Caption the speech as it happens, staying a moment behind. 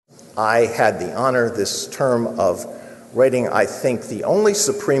I had the honor this term of writing, I think, the only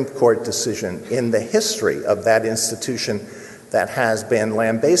Supreme Court decision in the history of that institution that has been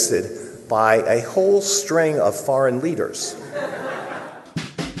lambasted by a whole string of foreign leaders.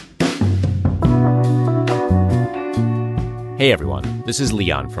 Hey everyone, this is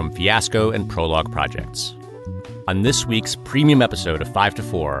Leon from Fiasco and Prologue Projects. On this week's premium episode of 5 to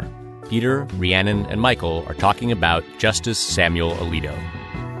 4, Peter, Rhiannon, and Michael are talking about Justice Samuel Alito.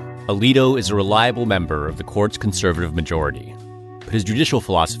 Alito is a reliable member of the court's conservative majority, but his judicial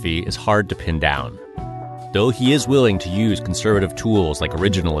philosophy is hard to pin down. Though he is willing to use conservative tools like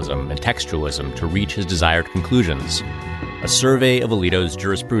originalism and textualism to reach his desired conclusions, a survey of Alito's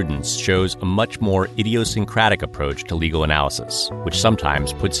jurisprudence shows a much more idiosyncratic approach to legal analysis, which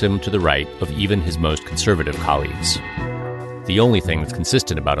sometimes puts him to the right of even his most conservative colleagues. The only thing that's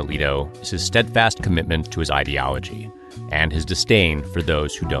consistent about Alito is his steadfast commitment to his ideology and his disdain for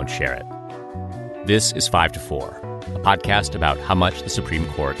those who don't share it. This is 5 to 4, a podcast about how much the Supreme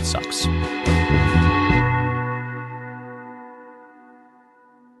Court sucks.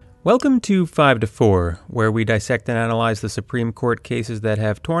 Welcome to 5 to 4, where we dissect and analyze the Supreme Court cases that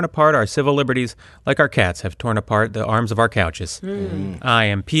have torn apart our civil liberties like our cats have torn apart the arms of our couches. I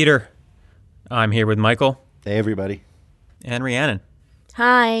am Peter. I'm here with Michael. Hey, everybody. And Rhiannon.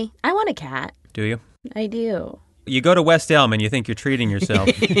 Hi. I want a cat. Do you? I do. You go to West Elm and you think you're treating yourself.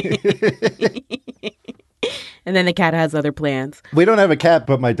 And then the cat has other plans. We don't have a cat,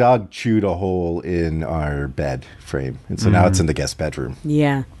 but my dog chewed a hole in our bed frame. And so now it's in the guest bedroom.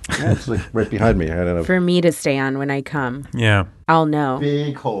 Yeah. Yeah, it's like right behind me. I don't know. For me to stay on when I come. Yeah. I'll know.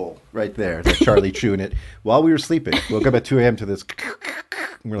 Big hole right there. That's Charlie chewing it while we were sleeping. Woke up at 2 a.m. to this.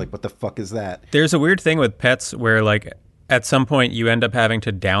 And we're like, what the fuck is that? There's a weird thing with pets where, like, at some point you end up having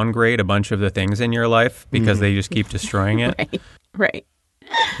to downgrade a bunch of the things in your life because they just keep destroying it. Right.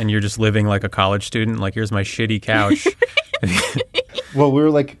 And you're just living like a college student. Like, here's my shitty couch. Well, we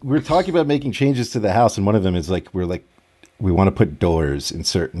were talking about making changes to the house, and one of them is like we want to put doors in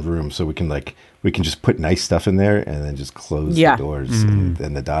certain rooms so we can just put nice stuff in there and then just close the doors, and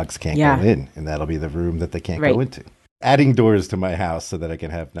then the dogs can't go in, and that'll be the room that they can't go into. Adding doors to my house so that I can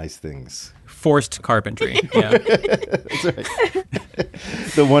have nice things. Forced carpentry. Yeah. That's right.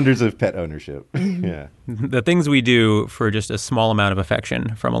 The wonders of pet ownership. Yeah. The things we do for just a small amount of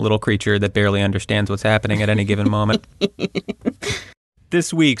affection from a little creature that barely understands what's happening at any given moment.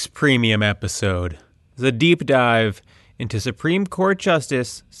 This week's premium episode is a deep dive into Supreme Court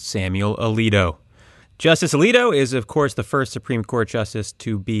Justice Samuel Alito. Justice Alito is, of course, the first Supreme Court justice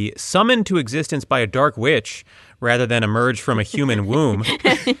to be summoned to existence by a dark witch rather than emerge from a human womb.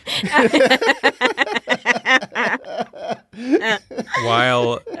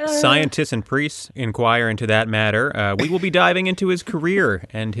 While scientists and priests inquire into that matter, we will be diving into his career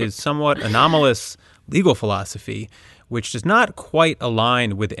and his somewhat anomalous legal philosophy, which does not quite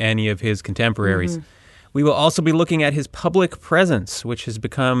align with any of his contemporaries. We will also be looking at his public presence, which has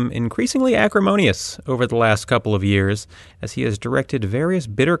become increasingly acrimonious over the last couple of years, as he has directed various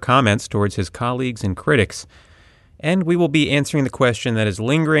bitter comments towards his colleagues and critics. And we will be answering the question that is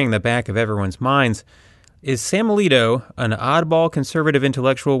lingering in the back of everyone's minds: is Sam Alito an oddball conservative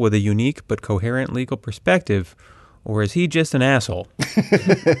intellectual with a unique but coherent legal perspective, or is he just an asshole?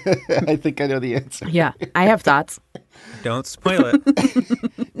 I think I know the answer. Yeah, I have thoughts. Don't spoil it.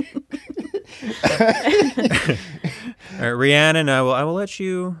 All right, Rhiannon, I will let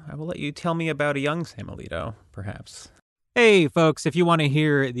you tell me about a young Sam Alito, perhaps. Hey, folks, if you want to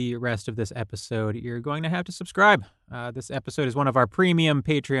hear the rest of this episode, you're going to have to subscribe. This episode is one of our premium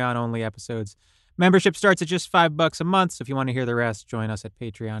Patreon-only episodes. Membership starts at just $5 a month, so if you want to hear the rest, join us at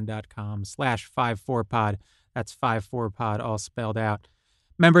patreon.com/54pod. That's 54pod, all spelled out.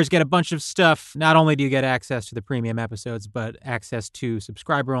 Members get a bunch of stuff. Not only do you get access to the premium episodes, but access to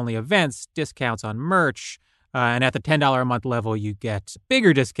subscriber-only events, discounts on merch, and at the $10 a month level, you get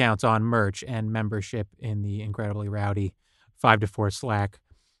bigger discounts on merch and membership in the incredibly rowdy 5 to 4 Slack.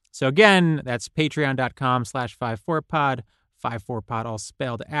 So again, that's patreon.com/54pod, 54pod, all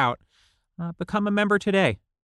spelled out. Become a member today.